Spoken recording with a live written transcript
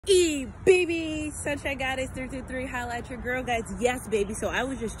Baby, Sunshine Goddess 323, holla at your girl, guys. Yes, baby. So I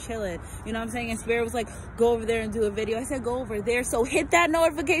was just chilling, you know what I'm saying? And Spirit was like, go over there and do a video. I said, go over there. So hit that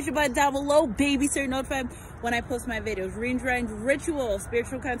notification button down below, baby, so you're notified when I post my videos. Readings, ritual,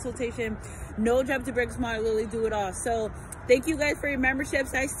 spiritual consultation, no job to break smart, literally do it all. So thank you guys for your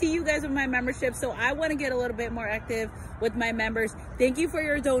memberships. I see you guys with my membership, so I want to get a little bit more active with my members. Thank you for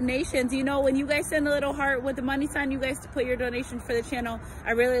your donations. You know, when you guys send a little heart with the money sign, you guys put your donation for the channel.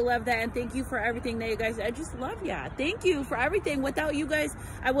 I really love that, and thank you for everything that you guys, I just love ya. Thank you for everything. Without you guys,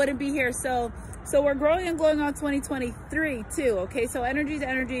 I wouldn't be here. So we're growing and glowing on 2023 too. Okay, so energy is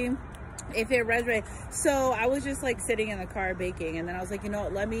energy. If it resonates. So I was just like sitting in the car baking, and then I was like, you know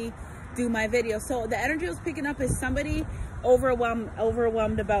what, let me do my video. So the energy I was picking up is somebody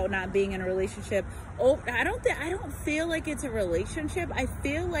overwhelmed about not being in a relationship. I don't feel like it's a relationship. I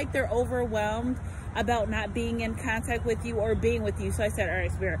feel like they're overwhelmed about not being in contact with you or being with you. So I said, all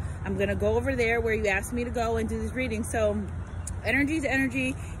right, Spirit, I'm gonna go over there where you asked me to go and do this reading. So energy is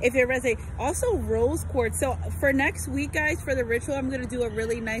energy, if it resonates. Also rose quartz. So for next week, guys, for the ritual, I'm going to do a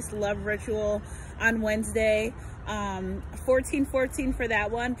really nice love ritual on Wednesday, 14/14 for that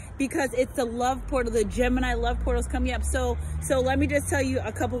one, because it's the love portal, the Gemini love portal is coming up. So let me just tell you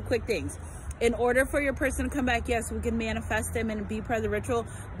a couple quick things. In order for your person to come back, yes, we can manifest them and be part of the ritual,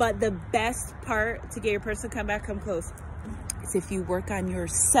 but the best part to get your person to come back, come close, if you work on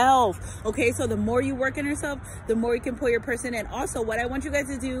yourself. Okay, so the more you work on yourself, the more you can pull your person in. Also, what I want you guys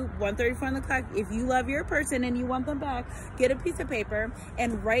to do, 1:34 on the clock, if you love your person and you want them back, get a piece of paper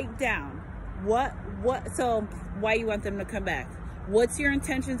and write down so why you want them to come back. What's your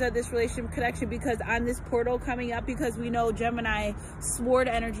intentions of this relationship connection? Because on this portal coming up, because we know Gemini, sword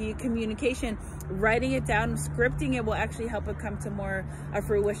energy, communication, writing it down, scripting it will actually help it come to more of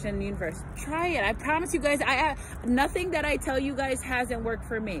fruition in the universe. Try it. I promise you guys, nothing that I tell you guys hasn't worked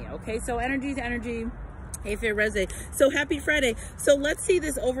for me. Okay, so energy is energy, if it resonates. So happy Friday. So let's see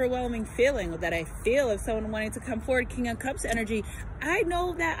this overwhelming feeling that I feel of someone wanting to come forward. King of Cups energy. I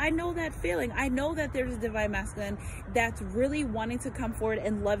know that feeling. I know that there's a divine masculine that's really wanting to come forward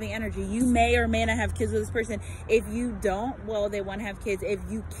and loving energy. You may or may not have kids with this person. If you don't, well, they want to have kids. If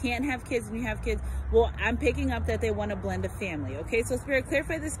you can't have kids and you have kids, well, I'm picking up that they want to blend a family. Okay, so Spirit,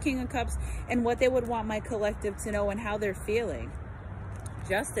 clarify this King of Cups and what they would want my collective to know and how they're feeling.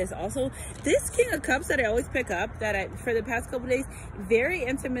 Justice. Also, this King of Cups that I always pick up, that for the past couple days, very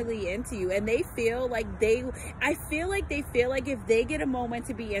intimately into you, and they feel like I feel like they feel like if they get a moment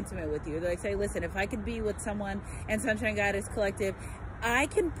to be intimate with you, they're like, say, listen, if I could be with someone and Sunshine Goddess Collective, I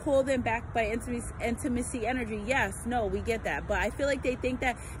can pull them back by intimacy energy. Yes, no, we get that, but I feel like they think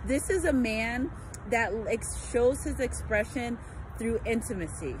that this is a man that shows his expression through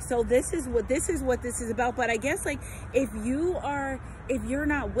intimacy. So this is what this is about. But I guess, like, if you're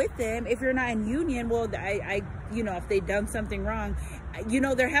not with them, if you're not in union, well, you know, if they've done something wrong, you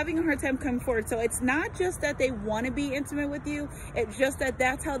know, they're having a hard time coming forward. So it's not just that they want to be intimate with you, it's just that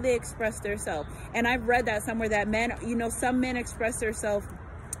that's how they express themselves. And I've read that somewhere, that men, you know, some men express themselves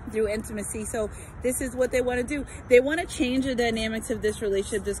through intimacy. So this is what they want to do. They want to change the dynamics of this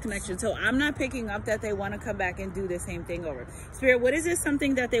relationship, this connection. So I'm not picking up that they want to come back and do the same thing over. Spirit, what is this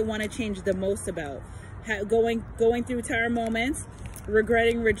something that they want to change the most about? Going through tower moments,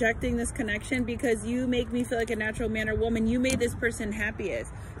 regretting rejecting this connection, because you make me feel like a natural man or woman. You made this person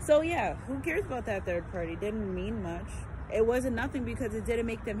happiest. So yeah, who cares about that third party? Didn't mean much. It wasn't nothing because it didn't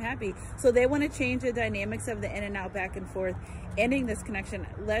make them happy. So they want to change the dynamics of the in and out, back and forth, ending this connection.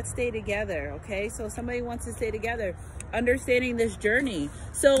 Let's stay together, okay? So somebody wants to stay together, understanding this journey.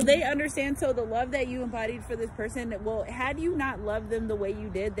 So they understand, so the love that you embodied for this person, well, had you not loved them the way you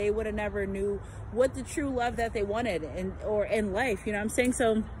did, they would have never knew what the true love that they wanted or in life, you know what I'm saying?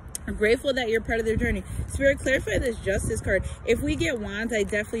 So I'm grateful that you're part of their journey. Spirit, clarify this Justice card. If we get wands, I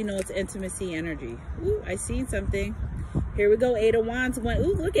definitely know it's intimacy energy. Ooh, I seen something. Here we go, 8 of Wands.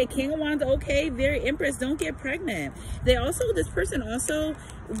 Ooh, look at King of Wands. Okay, very Empress. Don't get pregnant. They also, this person also,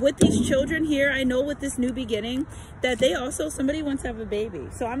 with these children here, I know with this new beginning, that they also, somebody wants to have a baby.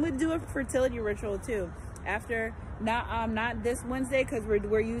 So I'm going to do a fertility ritual too. After, not this Wednesday, because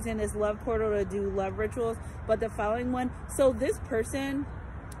we're using this love portal to do love rituals, but the following one. So this person,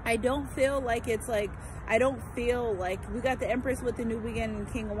 I don't feel like it's like, I don't feel like, we got the Empress with the new beginning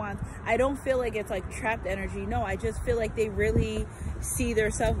and King of Wands. I don't feel like it's like trapped energy. No, I just feel like they really see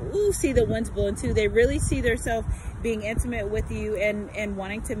themselves. Ooh, see the winds blowing too. They really see themselves being intimate with you and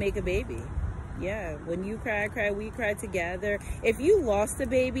wanting to make a baby. Yeah, when you cry, I cry, we cry together. If you lost a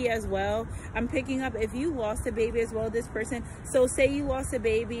baby as well, I'm picking up, if you lost a baby as well, this person, so say you lost a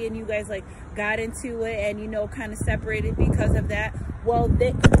baby and you guys like got into it and, you know, kind of separated because of that. Well,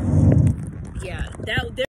 yeah, that